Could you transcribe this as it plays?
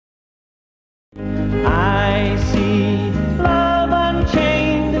I see love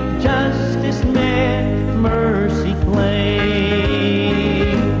unchained, justice met, mercy claimed.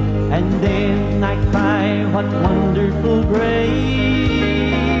 And then I cry, what wonderful grace,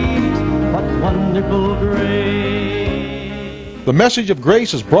 what wonderful grace. The message of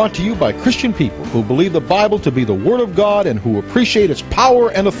grace is brought to you by Christian people who believe the Bible to be the Word of God and who appreciate its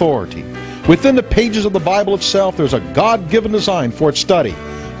power and authority. Within the pages of the Bible itself, there's a God-given design for its study.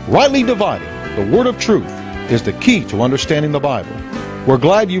 Rightly dividing the Word of truth is the key to understanding the Bible. We're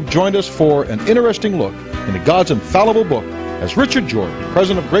glad you've joined us for an interesting look into God's infallible book as Richard Jordan,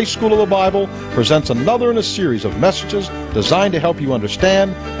 president of Grace School of the Bible, presents another in a series of messages designed to help you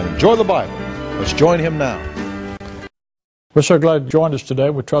understand and enjoy the Bible. Let's join him now. We're so glad you joined us today.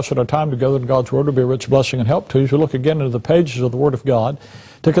 We trust that our time together in God's Word will be a rich blessing and help to you as we look again into the pages of the Word of God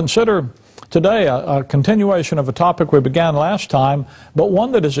to consider today a continuation of a topic we began last time, but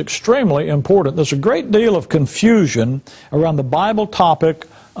one that is extremely important. There's a great deal of confusion around the Bible topic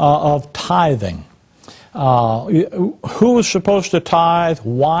of tithing. Who is supposed to tithe?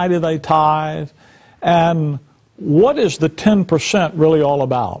 Why do they tithe? And what is the 10% really all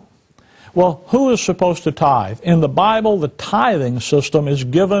about? Well, who is supposed to tithe? In the Bible, the tithing system is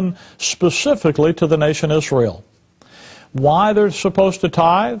given specifically to the nation Israel. Why they're supposed to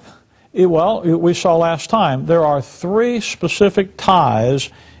tithe? Well, we saw last time, there are 3 specific tithes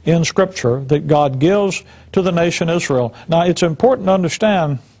in Scripture that God gives to the nation Israel. Now, it's important to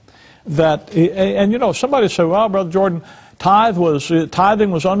understand that, and you know, somebody said, well, Brother Jordan,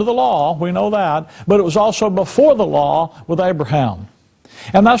 tithing was under the law, we know that, but it was also before the law with Abraham.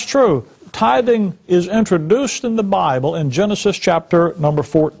 And that's true. Tithing is introduced in the Bible in Genesis chapter number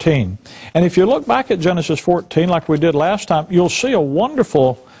 14. And if you look back at Genesis 14 like we did last time, you'll see a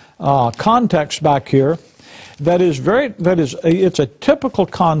wonderful context back here it's a typical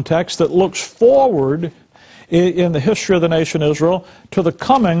context that looks forward in the history of the nation Israel to the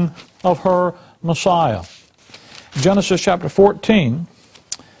coming of her Messiah. Genesis chapter 14,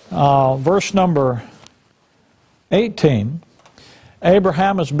 verse number 18.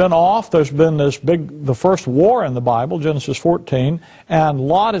 Abraham has been off. There's been the first war in the Bible, Genesis 14, and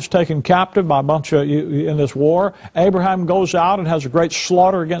Lot is taken captive by a bunch of, in this war. Abraham goes out and has a great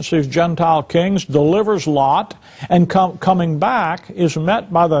slaughter against these Gentile kings, delivers Lot, and coming back is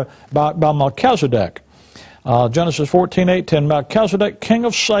met by Melchizedek. Genesis 14:18, Melchizedek, king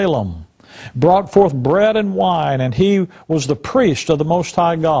of Salem, brought forth bread and wine, and he was the priest of the Most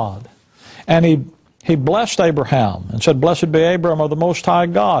High God. And he blessed Abraham and said, Blessed be Abram of the Most High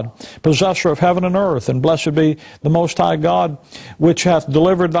God, possessor of heaven and earth, and blessed be the Most High God, which hath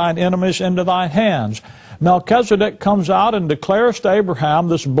delivered thine enemies into thine hands. Melchizedek comes out and declares to Abraham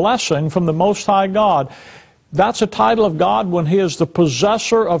this blessing from the Most High God. That's a title of God when He is the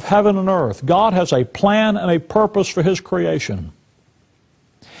possessor of heaven and earth. God has a plan and a purpose for His creation.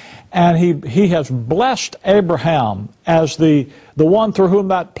 And he has blessed Abraham as the one through whom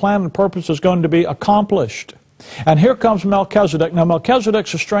that plan and purpose is going to be accomplished. And here comes Melchizedek. Now,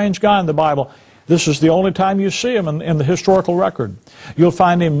 Melchizedek's a strange guy in the Bible. This is the only time you see him in the historical record. You'll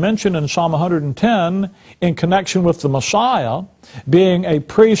find him mentioned in Psalm 110 in connection with the Messiah being a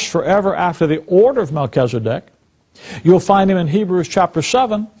priest forever after the order of Melchizedek. You'll find him in Hebrews chapter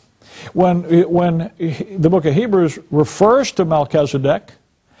 7 when the book of Hebrews refers to Melchizedek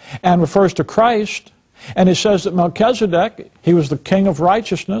and refers to Christ, and it says that Melchizedek, he was the king of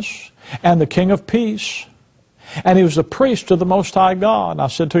righteousness and the king of peace, and he was the priest of the Most High God. I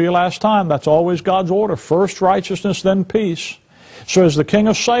said to you last time, that's always God's order, first righteousness, then peace. So as the king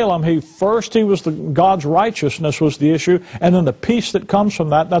of Salem, God's righteousness was the issue, and then the peace that comes from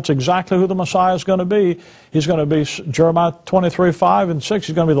that, that's exactly who the Messiah is going to be. He's going to be, Jeremiah 23:5 and 6,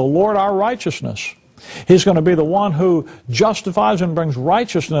 he's going to be the Lord our righteousness. He's going to be the one who justifies and brings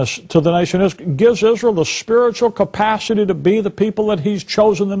righteousness to the nation, gives Israel the spiritual capacity to be the people that He's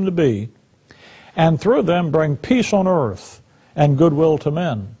chosen them to be, and through them bring peace on earth and goodwill to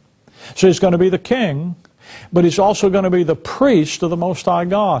men. So He's going to be the king, but He's also going to be the priest of the Most High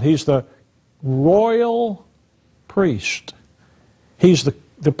God. He's the royal priest. He's the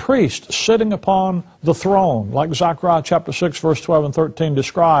priest sitting upon the throne, like Zechariah chapter 6, verse 12 and 13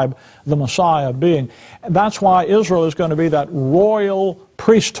 describe the Messiah being. And that's why Israel is going to be that royal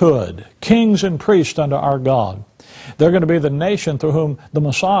priesthood, kings and priests unto our God. They're going to be the nation through whom the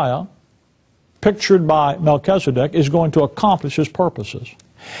Messiah, pictured by Melchizedek, is going to accomplish His purposes.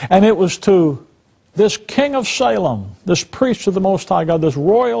 And it was to this king of Salem, this priest of the Most High God, this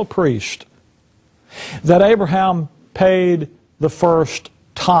royal priest, that Abraham paid the first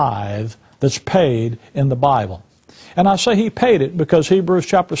tithe that's paid in the Bible. And I say he paid it because Hebrews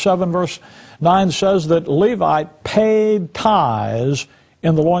chapter 7 verse 9 says that Levi paid tithes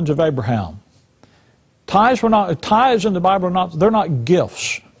in the loins of Abraham. Tithes in the Bible they're not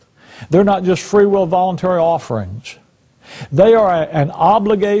gifts. They're not just free will voluntary offerings. They are an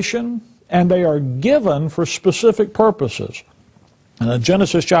obligation, and they are given for specific purposes. And in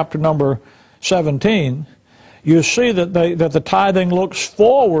Genesis chapter number 17, you see that the tithing looks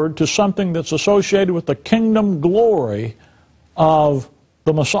forward to something that's associated with the kingdom glory of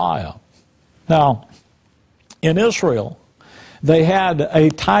the Messiah. Now, in Israel, they had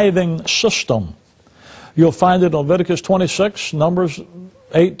a tithing system. You'll find it in Leviticus 26, Numbers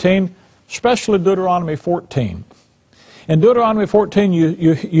 18, especially Deuteronomy 14. In Deuteronomy 14,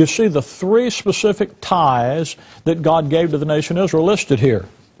 you see the three specific tithes that God gave to the nation Israel listed here.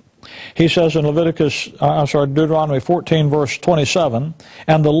 He says in Deuteronomy 14, verse 27,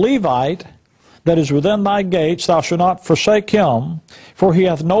 "And the Levite that is within thy gates, thou shalt not forsake him, for he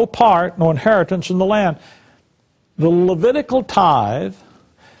hath no part nor inheritance in the land." The Levitical tithe,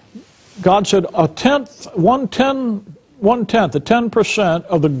 God said a tenth, the 10%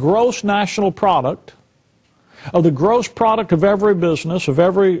 of the gross national product, of the gross product of every business, of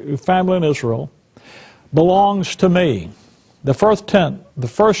every family in Israel, belongs to me. The first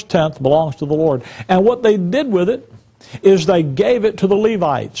tenth belongs to the Lord. And what they did with it is they gave it to the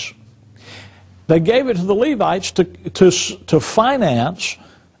Levites. They gave it to the Levites to finance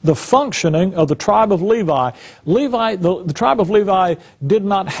the functioning of the tribe of Levi. The tribe of Levi did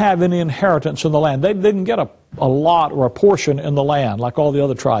not have any inheritance in the land. They didn't get a lot or a portion in the land like all the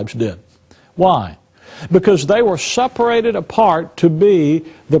other tribes did. Why? Because they were separated apart to be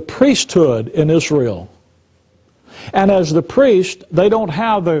the priesthood in Israel. And as the priest, they don't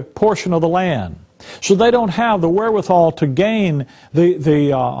have the portion of the land. So they don't have the wherewithal to gain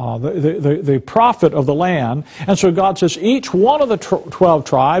the profit of the land. And so God says each one of the 12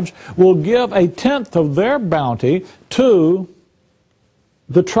 tribes will give a tenth of their bounty to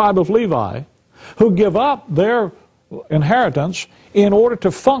the tribe of Levi, who give up their inheritance in order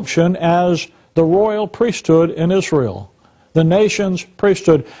to function as the royal priesthood in Israel, the nation's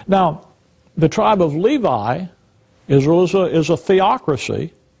priesthood. Now, the tribe of Levi, Israel is a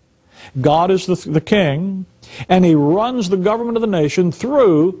theocracy. God is the king, and he runs the government of the nation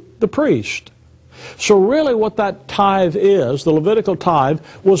through the priest. So really what that tithe is, the Levitical tithe,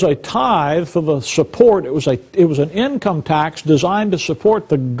 was a tithe for the support. It was an income tax designed to support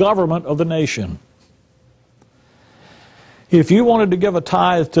the government of the nation. If you wanted to give a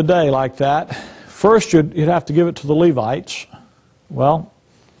tithe today like that, first you'd have to give it to the Levites. Well,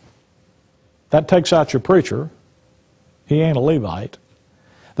 that takes out your preacher. He ain't a Levite.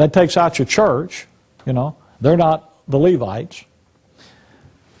 That takes out your church. You know, they're not the Levites.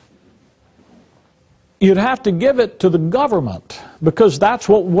 You'd have to give it to the government because that's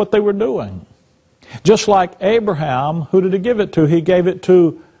what they were doing. Just like Abraham, who did he give it to? He gave it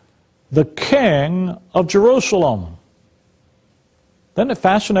to the king of Jerusalem. Doesn't it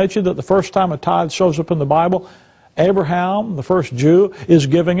fascinate you that the first time a tithe shows up in the Bible, Abraham, the first Jew, is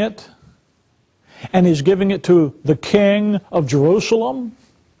giving it? And he's giving it to the king of Jerusalem,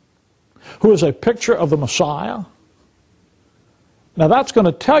 who is a picture of the Messiah. Now that's going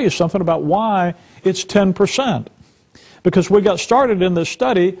to tell you something about why it's 10%. Because we got started in this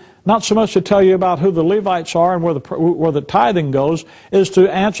study, not so much to tell you about who the Levites are and where the tithing goes, is to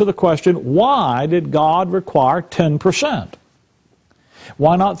answer the question, why did God require 10%?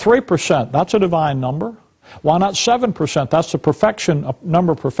 Why not 3%? That's a divine number. Why not 7%? That's the perfection,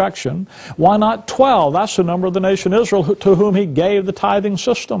 number of perfection. Why not 12? That's the number of the nation Israel to whom he gave the tithing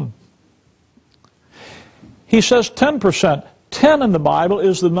system. He says 10%. 10 in the Bible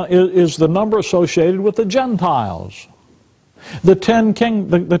is the number associated with the Gentiles. The 10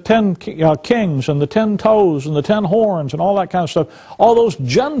 kings and the 10 toes and the 10 horns and all that kind of stuff. All those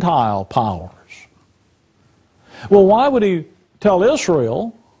Gentile powers. Well, why would he tell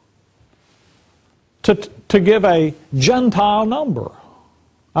Israel to give a Gentile number?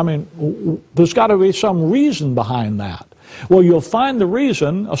 I mean, there's got to be some reason behind that. Well, you'll find the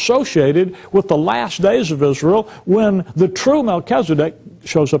reason associated with the last days of Israel when the true Melchizedek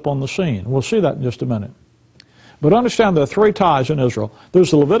shows up on the scene. We'll see that in just a minute. But understand there are three tithes in Israel.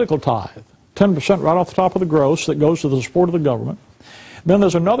 There's the Levitical tithe, 10% right off the top of the gross that goes to the support of the government. Then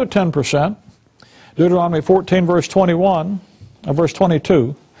there's another 10%, Deuteronomy 14, verse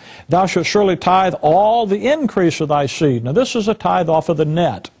 22. Thou shalt surely tithe all the increase of thy seed. Now this is a tithe off of the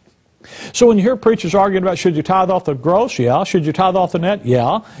net. So when you hear preachers arguing about should you tithe off the gross? Yeah. Should you tithe off the net?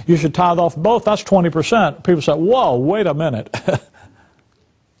 Yeah. You should tithe off both. That's 20%. People say, whoa, wait a minute.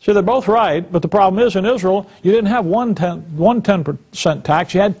 See, they're both right, but the problem is in Israel, you didn't have one 10%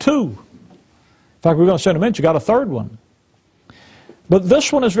 tax, you had two. In fact, we're going to send them in, you got a third one. But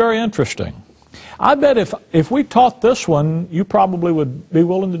this one is very interesting. I bet if we taught this one, you probably would be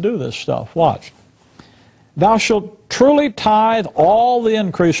willing to do this stuff. Watch. Thou shalt truly tithe all the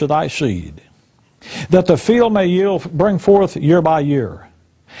increase of thy seed, that the field may bring forth year by year.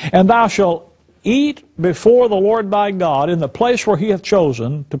 And thou shalt eat before the Lord thy God in the place where he hath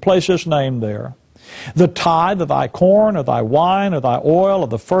chosen to place his name there. The tithe of thy corn, of thy wine, of thy oil, of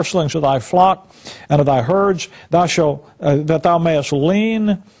the firstlings of thy flock, and of thy herds, thou shalt, that thou mayest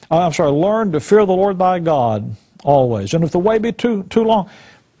learn to fear the Lord thy God always. And if the way be too long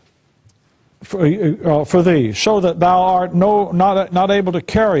for thee, so that thou art not able to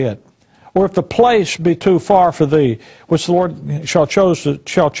carry it, or if the place be too far for thee, which the Lord shall choose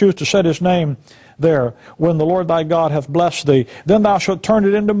to set his name there, when the Lord thy God hath blessed thee, then thou shalt turn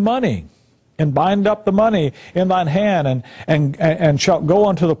it into money, and bind up the money in thine hand, and shalt go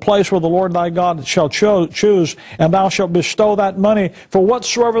unto the place where the Lord thy God shall choose, and thou shalt bestow that money for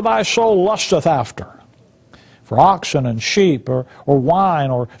whatsoever thy soul lusteth after, for oxen and sheep, or wine,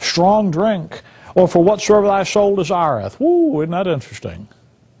 or strong drink, or for whatsoever thy soul desireth. Woo, isn't that interesting?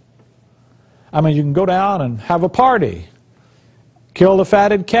 I mean, you can go down and have a party, kill the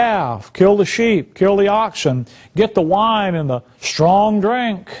fatted calf, kill the sheep, kill the oxen, get the wine and the strong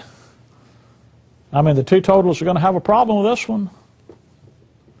drink. I mean, the teetotals are going to have a problem with this one.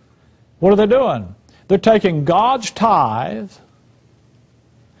 What are they doing? They're taking God's tithe,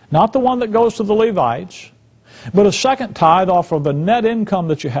 not the one that goes to the Levites, but a second tithe off of the net income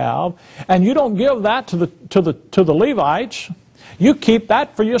that you have, and you don't give that to the Levites. You keep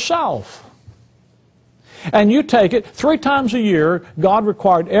that for yourself. And you take it 3 times a year. God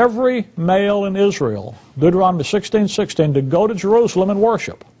required every male in Israel, Deuteronomy 16:16, to go to Jerusalem and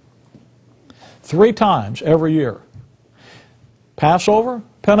worship. 3 times every year. Passover,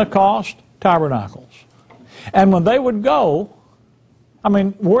 Pentecost, Tabernacles. And when they would go, I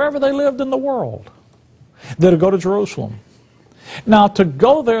mean, wherever they lived in the world, they'd go to Jerusalem. Now, to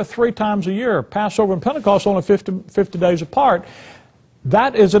go there 3 times a year, Passover and Pentecost only 50 days apart,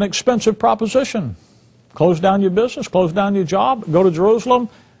 that is an expensive proposition. Close down your business, close down your job, go to Jerusalem,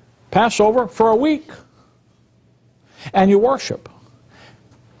 Passover for a week, and you worship.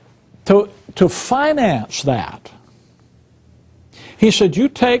 To finance that, he said, you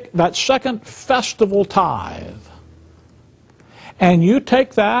take that second festival tithe, and you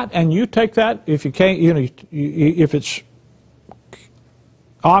take that, if you can't, if it's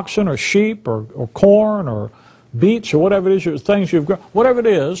oxen or sheep or corn or beets or whatever it is, things you've grown, whatever it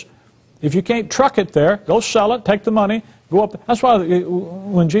is, if you can't truck it there, go sell it, take the money, go up. That's why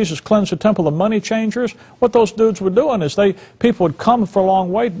when Jesus cleansed the temple, the money changers, what those dudes were doing is people would come for a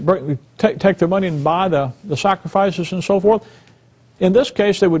long way, take their money and buy the sacrifices and so forth. In this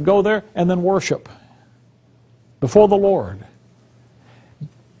case, they would go there and then worship before the Lord,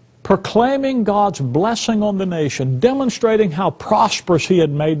 proclaiming God's blessing on the nation, demonstrating how prosperous he had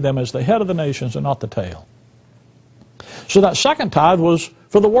made them as the head of the nations and not the tail. So that second tithe was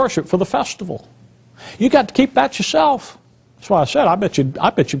for the worship, for the festival. You got to keep that yourself. That's why I said, I bet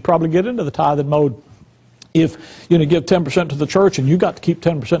you'd probably get into the tithing mode if you give 10% to the church and you got to keep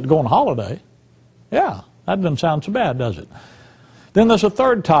 10% to go on holiday. Yeah, that doesn't sound so bad, does it? Then there's a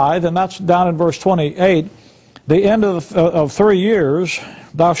third tithe, and that's down in verse 28. The end of 3 years,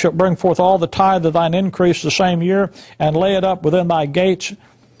 thou shalt bring forth all the tithe of thine increase the same year, and lay it up within thy gates,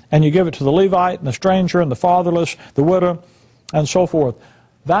 and you give it to the Levite, and the stranger, and the fatherless, the widow, and so forth.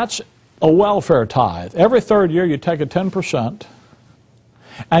 That's a welfare tithe. Every 3rd year you take a 10%,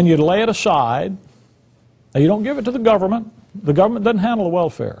 and you lay it aside. Now you don't give it to the government. The government doesn't handle the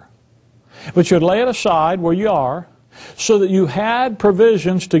welfare. But you'd lay it aside where you are, so that you had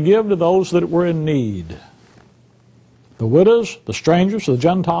provisions to give to those that were in need. The widows, the strangers, the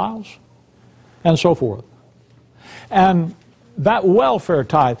Gentiles, and so forth. And that welfare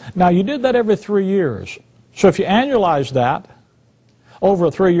tithe, now you did that every 3 years. So if you annualize that, over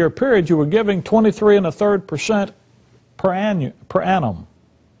a 3-year period, you were giving 23.33% per annum.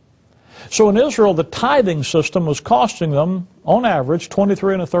 So in Israel, the tithing system was costing them, on average,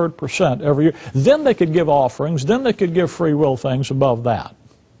 23.33% every year. Then they could give offerings, then they could give free will things above that.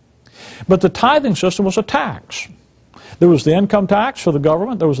 But the tithing system was a tax. There was the income tax for the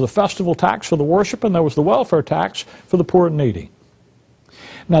government, there was the festival tax for the worship, and there was the welfare tax for the poor and needy.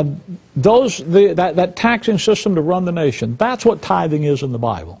 Now, that taxing system to run the nation, that's what tithing is in the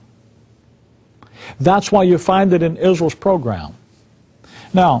Bible. That's why you find it in Israel's program.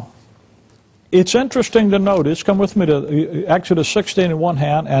 Now, it's interesting to notice, come with me to Exodus 16 in one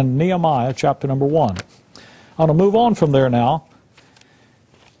hand and Nehemiah chapter number 1. I want to move on from there now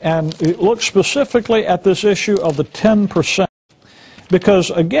and look specifically at this issue of the 10%.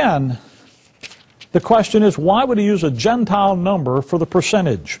 Because again, the question is, why would he use a Gentile number for the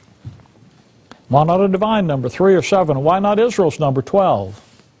percentage? Why not a divine number, 3 or 7? Why not Israel's number, 12?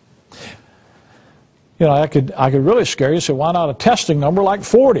 You know, I could really scare you and say, why not a testing number like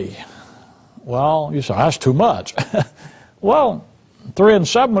 40? Well, you say, that's too much. Well, 3 and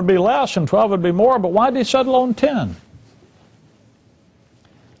 7 would be less and 12 would be more, but why did he settle on 10?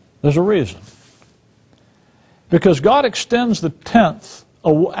 There's a reason. Because God extends the 10th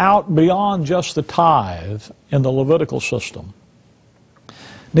out beyond just the tithe in the Levitical system.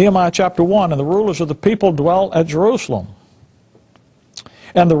 Nehemiah chapter 1, and the rulers of the people dwelt at Jerusalem.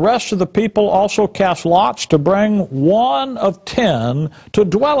 And the rest of the people also cast lots to bring 1 of 10 to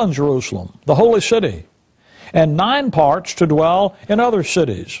dwell in Jerusalem, the holy city, and 9 parts to dwell in other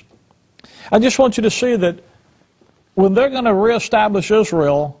cities. I just want you to see that when they're going to reestablish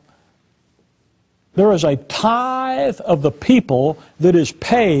Israel, there is a tithe of the people that is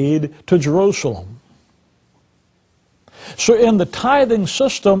paid to Jerusalem. So in the tithing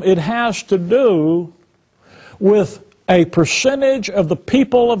system, it has to do with a percentage of the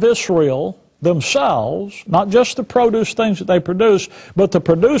people of Israel themselves, not just the produce things that they produce, but the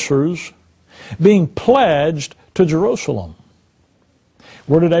producers being pledged to Jerusalem.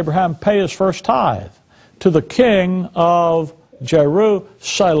 Where did Abraham pay his first tithe? To the king of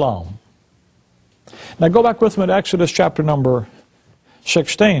Jerusalem. Now go back with me to Exodus chapter number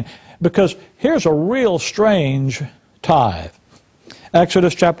 16, because here's a real strange tithe.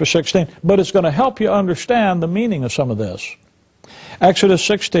 Exodus chapter 16, but it's going to help you understand the meaning of some of this. Exodus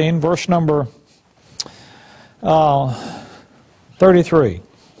 16, verse number 33.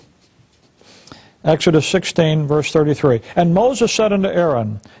 Exodus 16, verse 33. And Moses said unto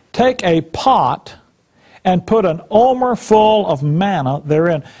Aaron, take a pot and put an omer full of manna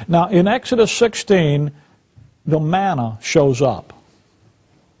therein. Now in Exodus 16, the manna shows up.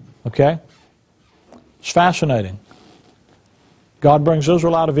 Okay? It's fascinating. God brings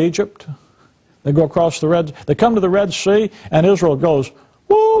Israel out of Egypt. They go across the Red, they come to the Red Sea, and Israel goes,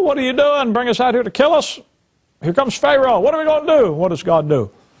 whoa, what are you doing? Bring us out here to kill us? Here comes Pharaoh. What are we going to do? What does God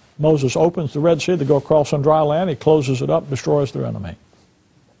do? Moses opens the Red Sea. They go across on dry land. He closes it up, destroys their enemy.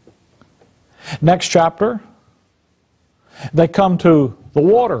 Next chapter, they come to the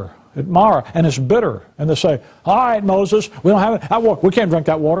water at Marah, and it's bitter. And they say, all right, Moses, we don't have it. We can't drink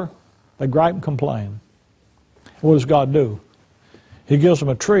that water. They gripe and complain. What does God do? He gives them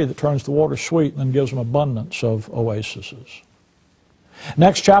a tree that turns the water sweet and then gives them abundance of oases.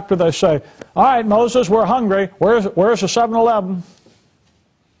 Next chapter they say, all right, Moses, we're hungry. Where's the 7-Eleven?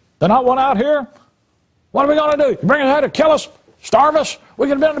 They're not one out here? What are we going to do? You bring us out to kill us? Starve us? We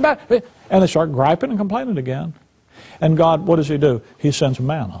could have been in the back. And they start griping and complaining again. And God, what does he do? He sends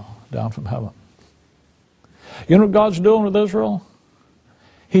manna down from heaven. You know what God's doing with Israel?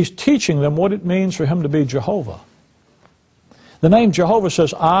 He's teaching them what it means for him to be Jehovah. The name Jehovah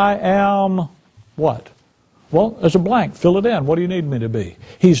says, I am what? Well, there's a blank. Fill it in. What do you need me to be?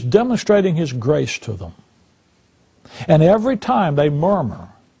 He's demonstrating his grace to them. And every time they murmur,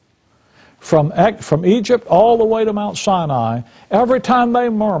 from Egypt all the way to Mount Sinai, every time they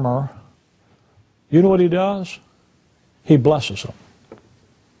murmur, you know what he does? He blesses them.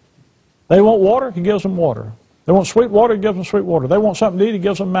 They want water, he gives them water. They want sweet water, he gives them sweet water. They want something to eat, he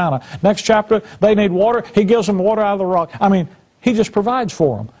gives them manna. Next chapter, they need water, he gives them water out of the rock. I mean, he just provides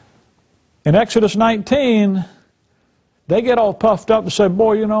for them. In Exodus 19, they get all puffed up and say,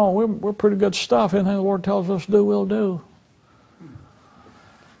 boy, you know, we're pretty good stuff. Anything the Lord tells us to do, we'll do.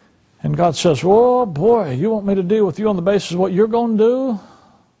 And God says, oh boy, you want me to deal with you on the basis of what you're going to do?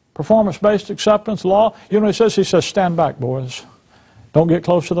 Performance-based acceptance, law. You know what he says? He says, stand back, boys. Don't get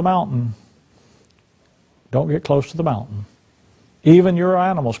close to the mountain. Don't get close to the mountain. Even your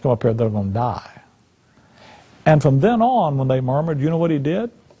animals come up here, they're going to die. And from then on, when they murmured, you know what he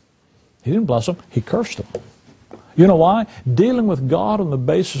did? He didn't bless them, he cursed them. You know why? Dealing with God on the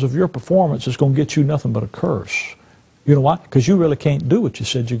basis of your performance is going to get you nothing but a curse. You know why? Because you really can't do what you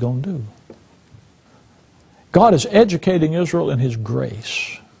said you're going to do. God is educating Israel in his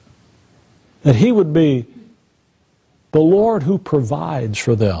grace. That he would be the Lord who provides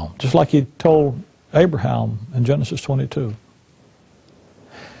for them, just like he told Abraham in Genesis 22.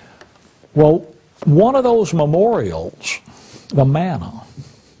 Well, one of those memorials, the manna,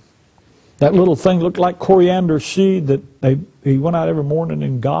 that little thing looked like coriander seed that he went out every morning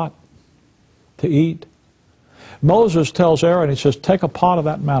and got to eat. Moses tells Aaron, he says, take a pot of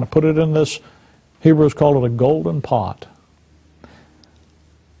that manna, put it in this Hebrews call it a golden pot.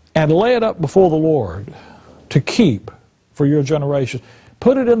 And lay it up before the Lord to keep for your generations.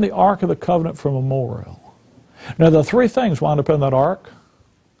 Put it in the Ark of the Covenant for memorial. Now, the three things wound up in that ark.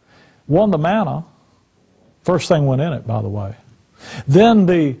 One, the manna. First thing went in it, by the way. Then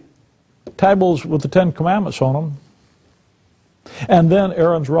the tables with the Ten Commandments on them. And then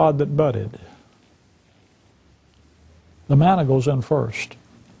Aaron's rod that budded. The manna goes in first.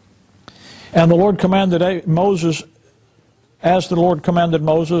 And the Lord commanded Moses, as the Lord commanded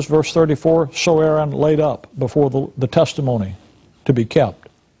Moses, verse 34, so Aaron laid up before the testimony to be kept.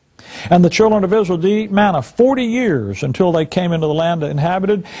 And the children of Israel did eat manna 40 years until they came into the land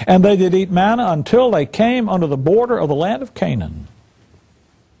inhabited, and they did eat manna until they came under the border of the land of Canaan.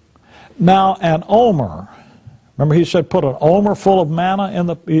 Now an omer, remember he said put an omer full of manna in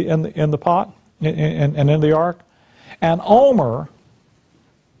the pot and in the ark? An omer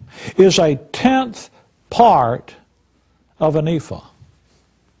is a 10th part of an ephah.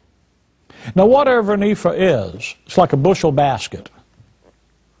 Now whatever an ephah is, it's like a bushel basket.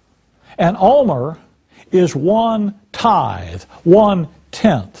 An omer is 1 tithe,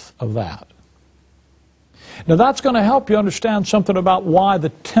 1/10 of that. Now that's going to help you understand something about why the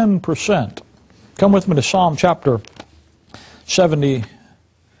 10%. Come with me to Psalm chapter 78.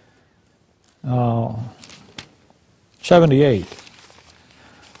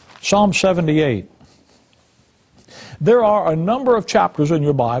 Psalm 78. There are a number of chapters in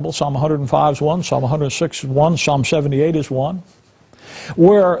your Bible. Psalm 105 is one, Psalm 106 is one, Psalm 78 is one,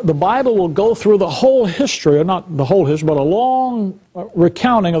 where the Bible will go through the whole history, or not the whole history, but a long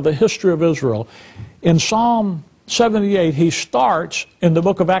recounting of the history of Israel. In Psalm 78, he starts in the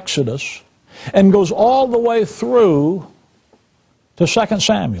book of Exodus and goes all the way through to 2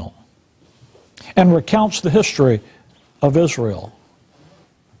 Samuel and recounts the history of Israel.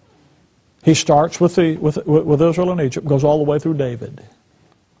 He starts with Israel and Egypt, goes all the way through David.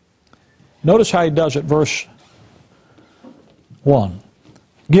 Notice how he does it, verse 1.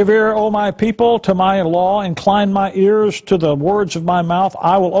 Give ear, O my people, to my law. Incline my ears to the words of my mouth.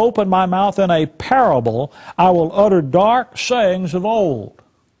 I will open my mouth in a parable. I will utter dark sayings of old.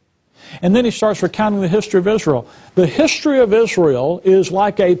 And then he starts recounting the history of Israel. The history of Israel is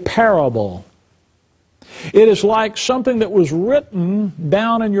like a parable. It is like something that was written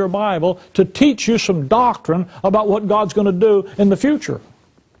down in your Bible to teach you some doctrine about what God's going to do in the future.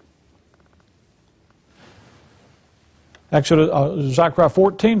 Zechariah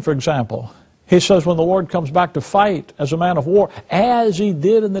 14, for example, he says when the Lord comes back to fight as a man of war, as he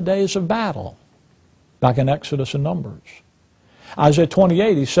did in the days of battle, back in Exodus and Numbers. Isaiah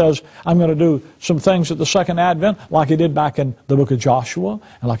 28, he says, I'm going to do some things at the second advent like he did back in the book of Joshua,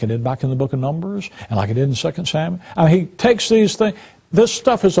 and like he did back in the book of Numbers, and like he did in 2 Samuel. I mean, he takes these things. This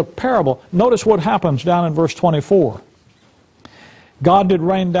stuff is a parable. Notice what happens down in verse 24. God did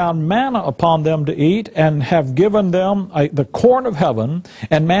rain down manna upon them to eat, and have given them the corn of heaven,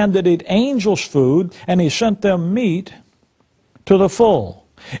 and man did eat angels' food, and he sent them meat to the full.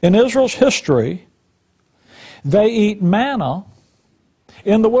 In Israel's history, they eat manna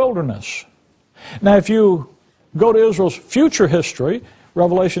in the wilderness. Now if you go to Israel's future history,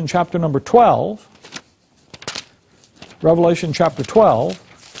 Revelation chapter number 12, Revelation chapter 12,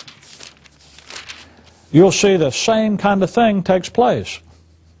 you'll see the same kind of thing takes place.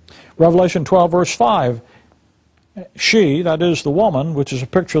 Revelation 12 verse 5, she, that is the woman, which is a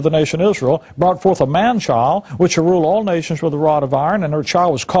picture of the nation Israel, brought forth a man-child, which shall rule all nations with a rod of iron, and her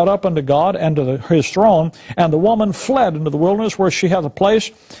child was caught up unto God and to his throne, and the woman fled into the wilderness, where she hath a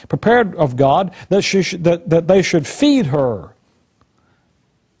place prepared of God, that they should feed her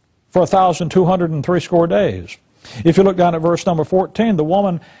for 1,260 days. If you look down at verse number 14, the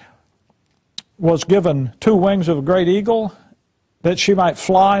woman was given 2 wings of a great eagle, that she might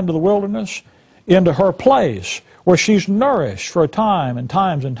fly into the wilderness, into her place, where she's nourished for a time and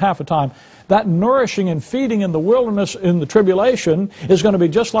times and half a time. That nourishing and feeding in the wilderness in the tribulation is going to be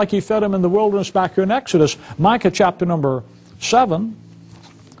just like he fed them in the wilderness back here in Exodus. Micah chapter number 7.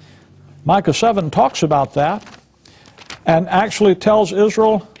 Micah 7 talks about that and actually tells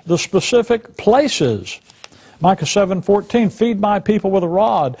Israel the specific places. Micah 7:14, feed my people with a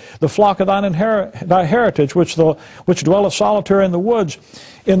rod, the flock of thy heritage, which dwelleth solitary in the woods,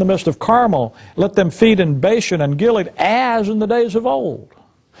 in the midst of Carmel. Let them feed in Bashan and Gilead, as in the days of old.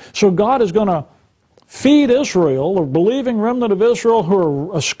 So God is going to feed Israel, the believing remnant of Israel who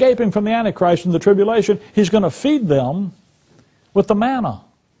are escaping from the Antichrist in the tribulation. He's going to feed them with the manna.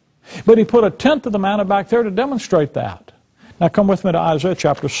 But he put 1/10 of the manna back there to demonstrate that. Now come with me to Isaiah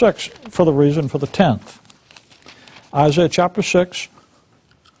chapter 6 for the reason for the 10th. Isaiah chapter 6.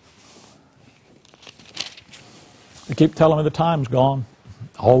 They keep telling me the time's gone.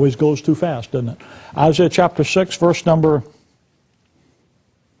 Always goes too fast, doesn't it? Isaiah chapter 6, verse number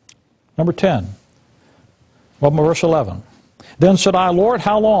 10. Well, verse 11. Then said I, Lord,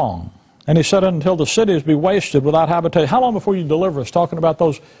 how long? And he said, until the cities be wasted without habitation. How long before you deliver us? Talking about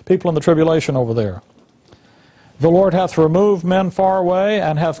those people in the tribulation over there. The Lord hath removed men far away,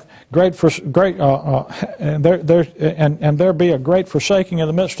 and hath and there be a great forsaking in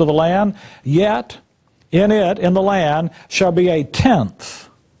the midst of the land. Yet in the land, shall be a tenth,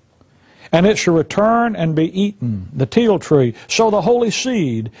 and it shall return and be eaten, the teal tree. So the holy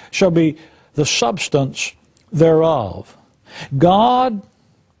seed shall be the substance thereof. God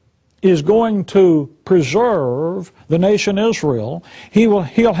is going to preserve the nation Israel.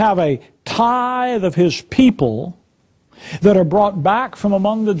 He'll have a tithe of his people that are brought back from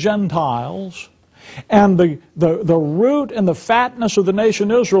among the Gentiles, and the root and the fatness of the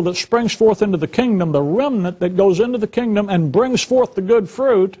nation Israel that springs forth into the kingdom, the remnant that goes into the kingdom and brings forth the good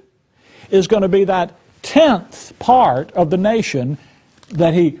fruit, is going to be that tenth part of the nation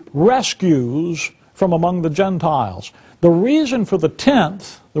that he rescues from among the Gentiles. The reason for the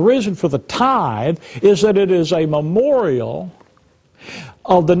tenth, the reason for the tithe, is that it is a memorial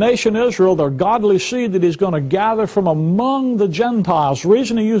of the nation Israel, their godly seed that he's going to gather from among the Gentiles. The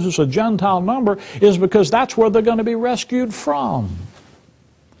reason he uses a Gentile number is because that's where they're going to be rescued from.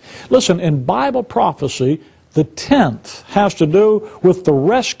 Listen, in Bible prophecy, the tenth has to do with the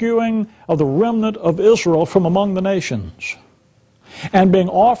rescuing of the remnant of Israel from among the nations, and being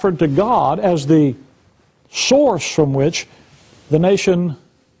offered to God as the source from which the nation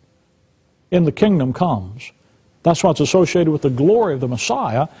in the kingdom comes. That's what's associated with the glory of the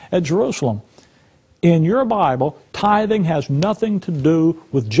Messiah at Jerusalem. In your Bible, tithing has nothing to do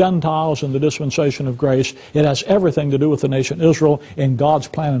with Gentiles in the dispensation of grace. It has everything to do with the nation Israel in God's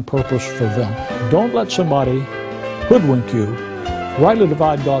plan and purpose for them. Don't let somebody hoodwink you. Rightly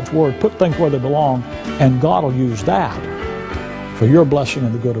divide God's word, put things where they belong, and God will use that for your blessing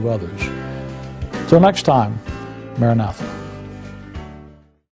and the good of others. Till next time, Maranatha.